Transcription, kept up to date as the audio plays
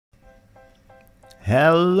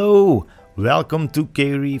Hello! Welcome to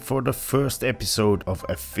K-reef for the first episode of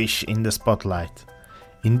A Fish in the Spotlight.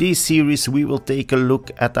 In this series we will take a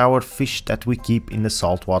look at our fish that we keep in the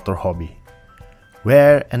saltwater hobby.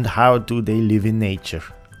 Where and how do they live in nature?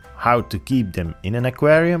 How to keep them in an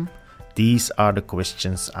aquarium? These are the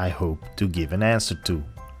questions I hope to give an answer to.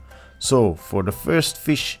 So for the first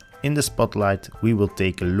fish in the spotlight we will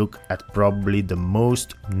take a look at probably the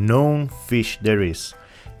most known fish there is.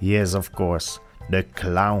 Yes, of course, the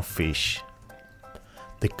clownfish.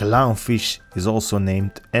 The clownfish is also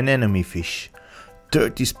named an anemone fish.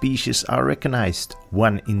 30 species are recognized,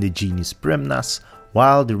 one in the genus Premnas,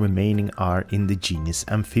 while the remaining are in the genus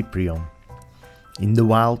Amphiprion. In the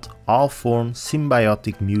wild, all form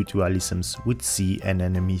symbiotic mutualisms with sea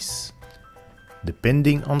anemones.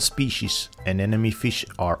 Depending on species, anemone fish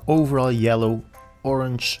are overall yellow,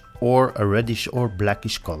 orange or a reddish or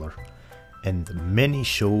blackish color, and many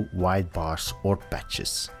show white bars or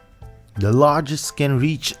patches. The largest can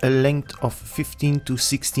reach a length of 15 to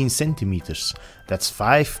 16 centimeters, that's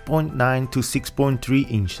 5.9 to 6.3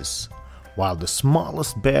 inches, while the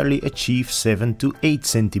smallest barely achieve 7 to 8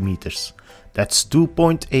 centimeters, that's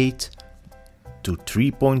 2.8 to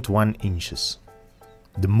 3.1 inches.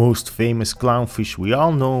 The most famous clownfish we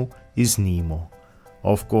all know is Nemo,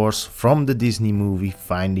 of course from the Disney movie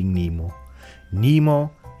Finding Nemo.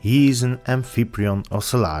 Nemo, he is an amphiprion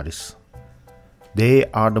ocellaris. They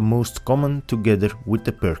are the most common together with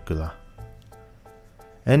the percula.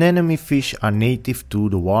 Anemone fish are native to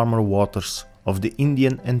the warmer waters of the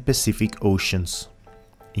Indian and Pacific Oceans,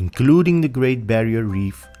 including the Great Barrier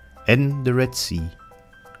Reef and the Red Sea.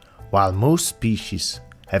 While most species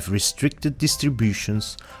have restricted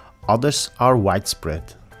distributions, others are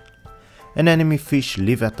widespread. Anemone fish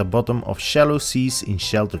live at the bottom of shallow seas in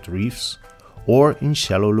sheltered reefs or in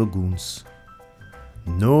shallow lagoons.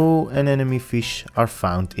 No anemone fish are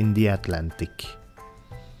found in the Atlantic.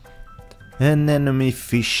 Anemone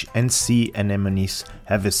fish and sea anemones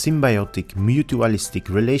have a symbiotic mutualistic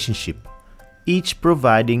relationship, each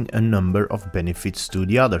providing a number of benefits to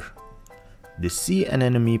the other. The sea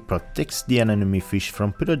anemone protects the anemone fish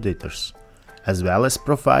from predators, as well as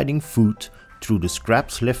providing food through the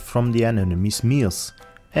scraps left from the anemone's meals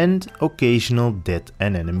and occasional dead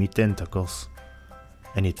anemone tentacles.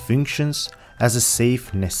 And it functions as a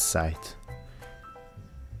safe nest site.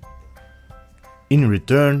 In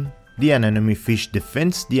return, the anemone fish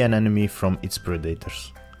defends the anemone from its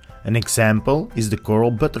predators. An example is the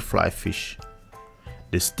coral butterfly fish.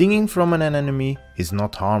 The stinging from an anemone is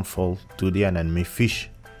not harmful to the anemone fish,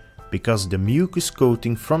 because the mucus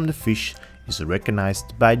coating from the fish is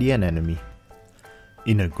recognized by the anemone.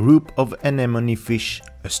 In a group of anemone fish,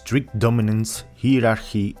 a strict dominance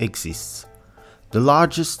hierarchy exists. The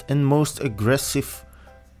largest and most aggressive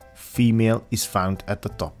female is found at the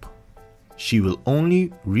top. She will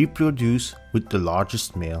only reproduce with the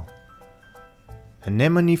largest male.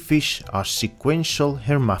 Anemone fish are sequential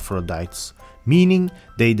hermaphrodites, meaning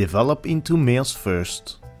they develop into males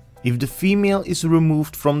first. If the female is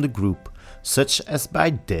removed from the group, such as by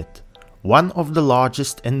death, one of the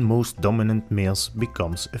largest and most dominant males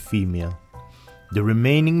becomes a female. The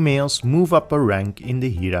remaining males move up a rank in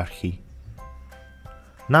the hierarchy.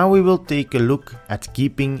 Now we will take a look at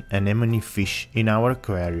keeping anemone fish in our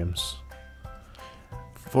aquariums.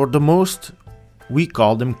 For the most, we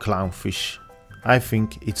call them clownfish. I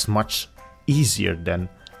think it's much easier than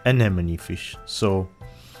anemone fish. So,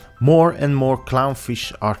 more and more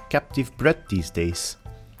clownfish are captive bred these days.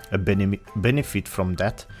 A benefit from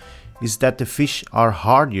that is that the fish are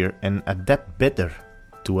hardier and adapt better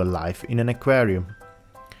to a life in an aquarium.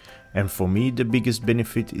 And for me the biggest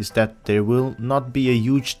benefit is that there will not be a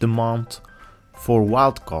huge demand for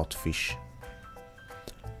wild-caught fish.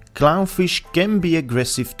 Clownfish can be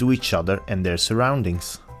aggressive to each other and their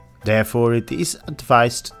surroundings. Therefore it is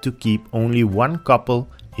advised to keep only one couple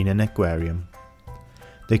in an aquarium.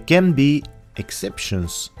 There can be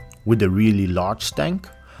exceptions with a really large tank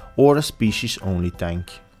or a species-only tank.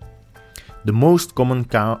 The most common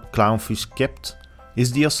clownfish kept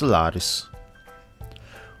is the ocellaris.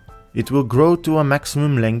 It will grow to a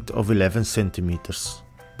maximum length of 11 centimeters,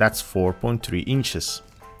 that's 4.3 inches.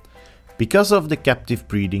 Because of the captive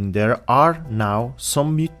breeding, there are now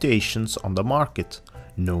some mutations on the market,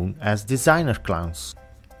 known as designer clowns.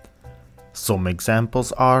 Some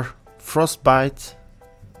examples are Frostbite,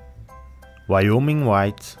 Wyoming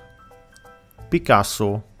White,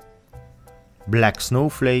 Picasso, Black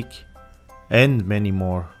Snowflake, and many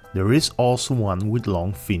more. There is also one with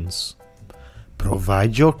long fins.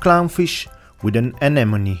 Provide your clownfish with an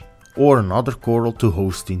anemone or another coral to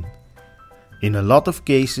host in. In a lot of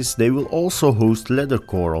cases they will also host leather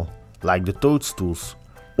coral, like the toadstools,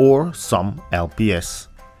 or some LPS.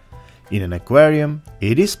 In an aquarium,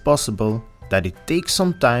 it is possible that it takes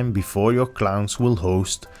some time before your clowns will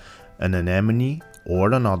host an anemone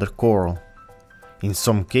or another coral. In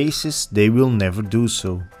some cases they will never do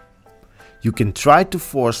so. You can try to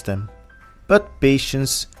force them, but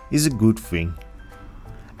patience is a good thing.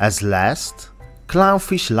 As last,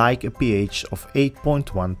 clownfish like a pH of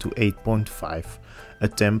 8.1 to 8.5, a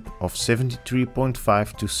temp of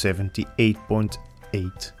 73.5 to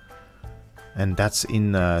 78.8. And that's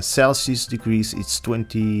in Celsius degrees, it's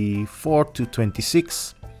 24 to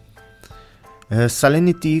 26.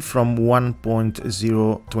 Salinity from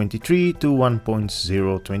 1.023 to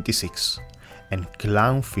 1.026. And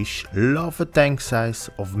clownfish love a tank size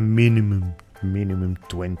of minimum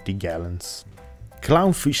 20 gallons.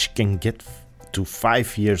 Clownfish can get to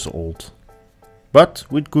 5 years old, but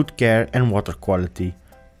with good care and water quality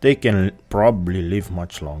they can probably live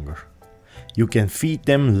much longer. You can feed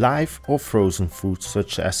them live or frozen foods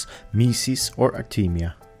such as mysis or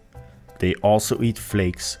artemia. They also eat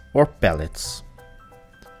flakes or pellets.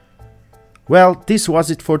 Well, this was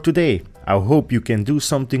it for today. I hope you can do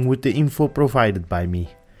something with the info provided by me.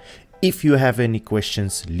 If you have any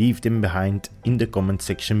questions, leave them behind in the comment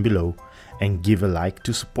section below and give a like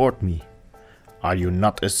to support me. Are you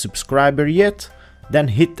not a subscriber yet? Then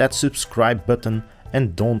hit that subscribe button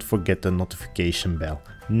and don't forget the notification bell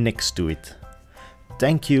next to it.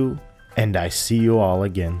 Thank you, and I see you all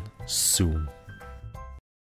again soon.